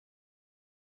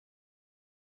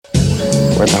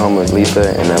We're at the home of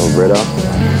Letha and Neville Brito.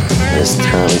 It's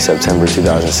currently September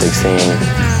 2016.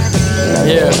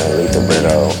 Neville and Letha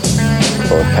Brito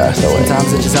both passed away.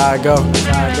 Sometimes it's just how it go.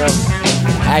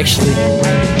 Actually,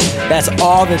 that's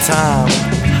all the time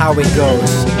how it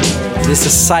goes. This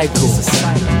is cycle.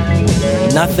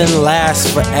 Nothing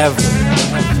lasts forever.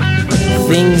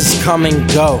 Things come and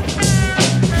go.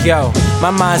 Yo,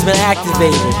 my mind's been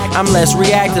activated. I'm less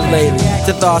reactive lately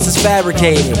to thoughts that's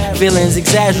fabricated, feelings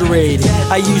exaggerated.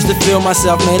 I used to feel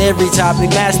myself made every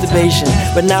topic masturbation,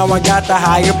 but now I got the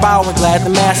higher power, glad the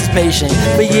master's patient.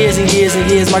 For years and years and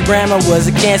years, my grandma was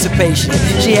a cancer patient.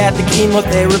 She had the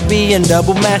chemotherapy and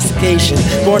double mastication.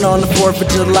 Born on the 4th of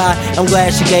July, I'm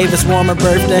glad she gave us one more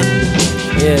birthday.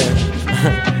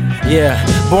 Yeah,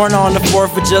 born on the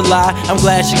 4th of July, I'm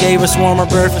glad she gave us one more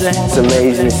birthday. It's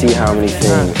amazing to see how many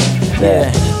things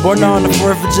that born on the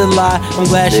 4th of July, I'm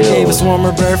glad she gave us one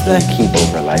more birthday. Keep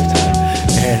over a lifetime.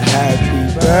 And happy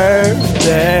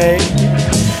birthday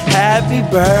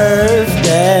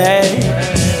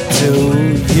to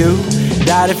you.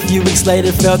 Died a few weeks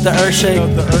later, felt the earth shake.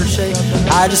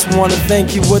 I just want to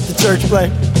thank you with the church play.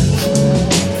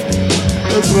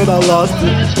 That's when I lost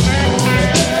it.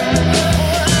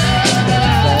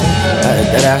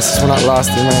 That ass is when I lost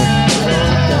it, man.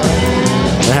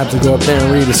 I have to go up there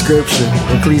and read the scripture,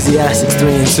 Ecclesiastes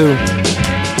 3 and 2.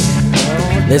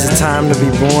 There's a time to be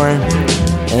born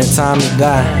and a time to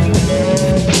die.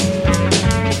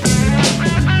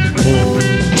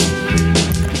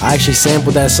 I actually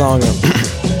sampled that song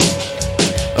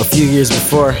a few years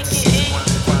before.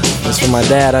 It's for my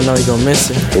dad, I know he gonna miss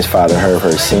it. His father,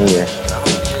 Herbert Sr.,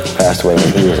 passed away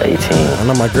when he was 18. I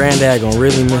know my granddad gonna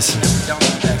really miss it.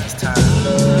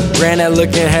 Granddad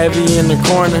looking heavy in the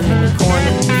corner.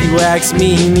 If you ask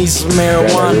me, he needs some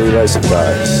marijuana. Really likes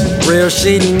cigars. Real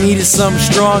shit, he needed something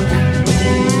stronger.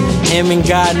 Him and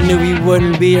God knew he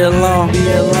wouldn't be here long.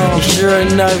 And sure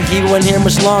enough, he wasn't here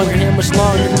much longer.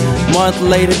 Month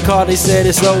later, called, they said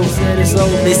it's over.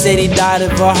 They said he died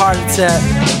of a heart attack.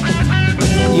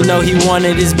 You know he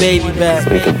wanted his baby back.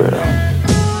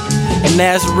 And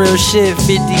that's real shit.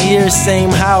 50 years, same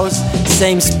house,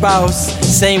 same spouse,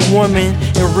 same woman.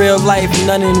 In real life,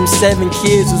 none of them 7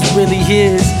 kids was really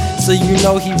his. So you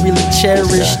know he really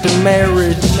cherished the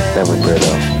marriage.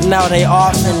 Now they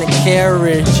off in the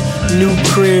carriage. New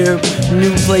crib,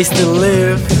 new place to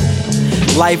live.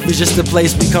 Life is just a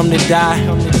place we come to die.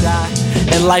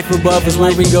 And life above is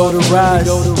where we go to rise.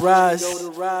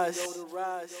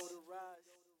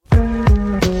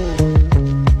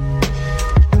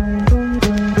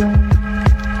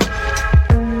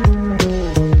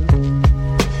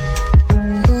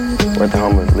 We're at the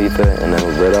home of Letha and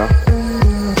Neville Brito.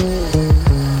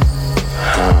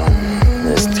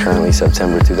 It's currently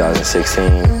September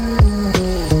 2016,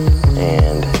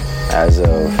 and as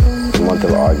of the month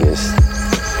of August,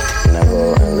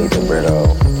 Neville and Letha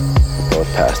Brito both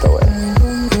passed away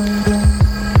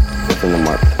within the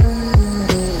month.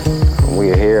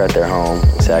 We are here at their home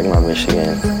in Saginaw,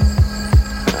 Michigan.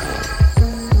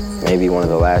 Maybe one of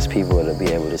the last people to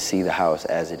be able to see the house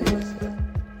as it is.